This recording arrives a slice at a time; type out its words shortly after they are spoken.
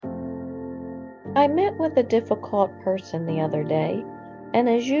I met with a difficult person the other day, and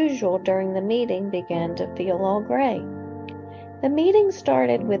as usual during the meeting began to feel all gray. The meeting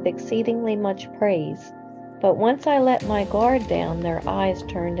started with exceedingly much praise, but once I let my guard down, their eyes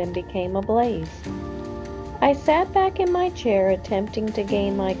turned and became ablaze. I sat back in my chair attempting to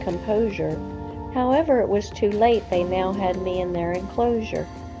gain my composure. However, it was too late. They now had me in their enclosure.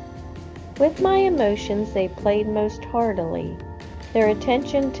 With my emotions they played most heartily, their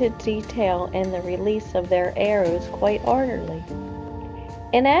attention to detail and the release of their arrows quite artily.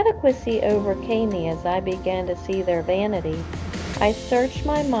 Inadequacy overcame me as I began to see their vanity. I searched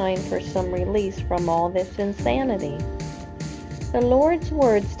my mind for some release from all this insanity. The Lord's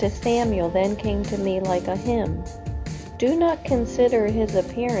words to Samuel then came to me like a hymn. Do not consider his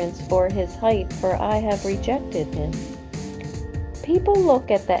appearance or his height, for I have rejected him. People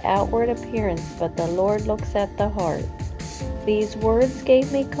look at the outward appearance, but the Lord looks at the heart. These words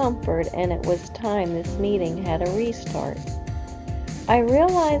gave me comfort, and it was time this meeting had a restart. I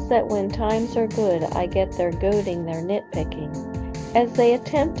realize that when times are good, I get their goading, their nitpicking, as they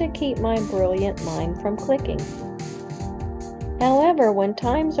attempt to keep my brilliant mind from clicking. However, when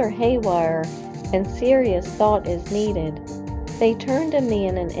times are haywire and serious thought is needed, they turn to me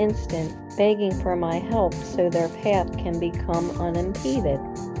in an instant, begging for my help so their path can become unimpeded.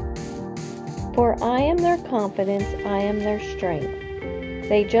 For I am their confidence, I am their strength.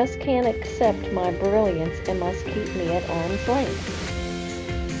 They just can't accept my brilliance and must keep me at arm's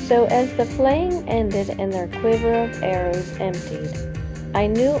length. So as the flaying ended and their quiver of arrows emptied, I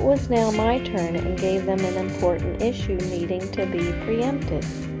knew it was now my turn and gave them an important issue needing to be preempted.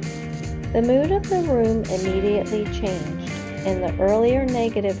 The mood of the room immediately changed, and the earlier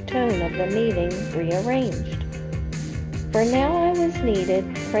negative tone of the meeting rearranged. For now I was needed,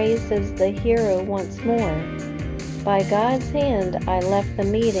 praised as the hero once more. By God's hand, I left the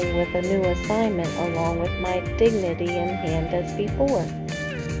meeting with a new assignment along with my dignity in hand as before.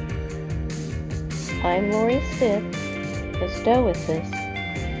 I'm Lori Stiff, the Stoicess,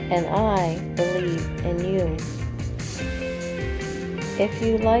 and I believe in you. If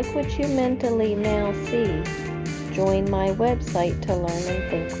you like what you mentally now see, join my website to learn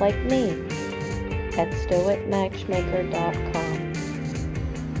and think like me at stoicmatchmaker.com.